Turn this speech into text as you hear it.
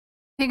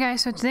Hey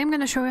guys, so today I'm going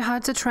to show you how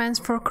to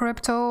transfer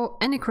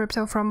any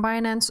crypto from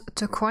Binance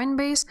to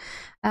Coinbase,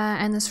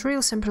 and it's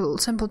real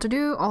simple to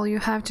do. All you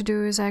have to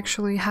do is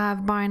actually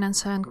have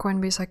Binance and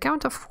Coinbase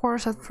account, of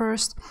course, at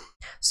first.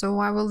 So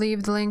I will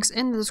leave the links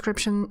in the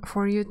description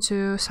for you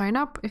to sign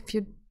up if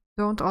you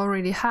don't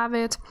already have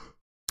it,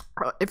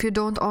 or if you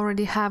don't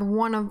already have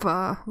one of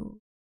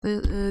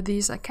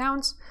these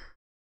accounts,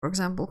 for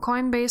example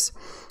Coinbase.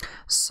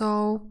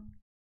 So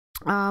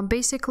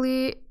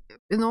basically,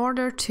 in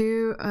order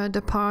to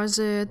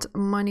deposit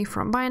money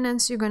from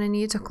Binance, you're going to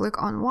need to click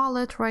on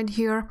wallet right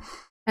here,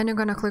 and you're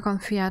going to click on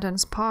fiat and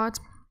spot.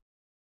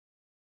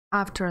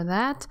 After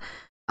that,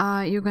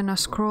 you're going to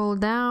scroll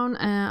down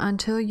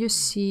until you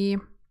see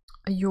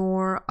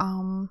your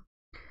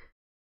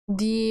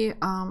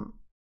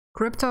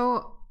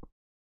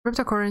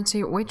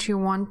cryptocurrency which you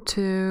want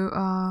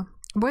to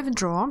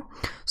withdraw.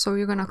 So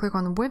you're going to click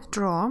on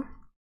withdraw.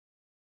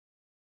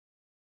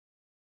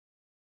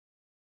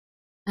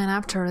 And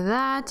after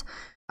that,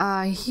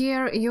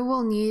 here you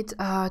will need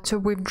to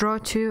withdraw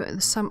to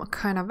some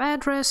kind of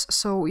address.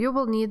 So you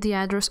will need the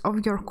address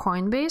of your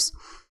Coinbase.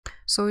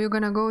 So you're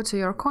gonna go to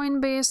your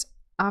Coinbase.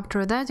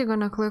 After that, you're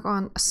gonna click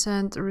on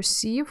send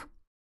receive,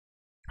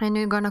 and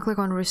you're gonna click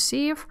on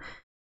receive,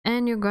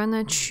 and you're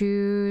gonna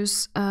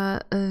choose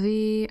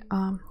the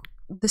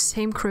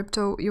same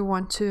crypto you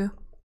want to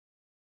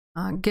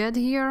get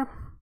here,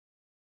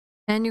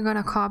 and you're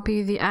gonna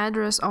copy the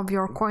address of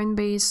your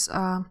Coinbase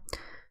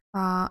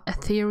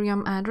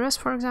Ethereum address,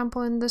 for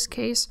example, in this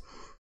case,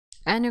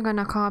 and you're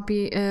gonna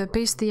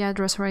paste the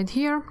address right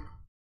here.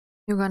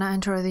 You're gonna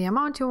enter the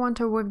amount you want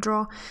to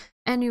withdraw,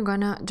 and you're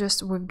gonna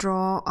just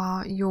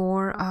withdraw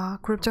your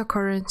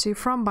cryptocurrency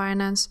from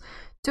Binance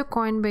to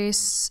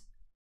Coinbase.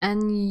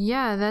 And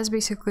yeah, that's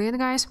basically it,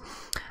 guys.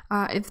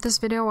 If this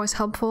video was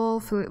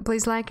helpful,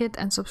 please like it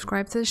and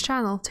subscribe to this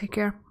channel. Take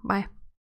care. Bye.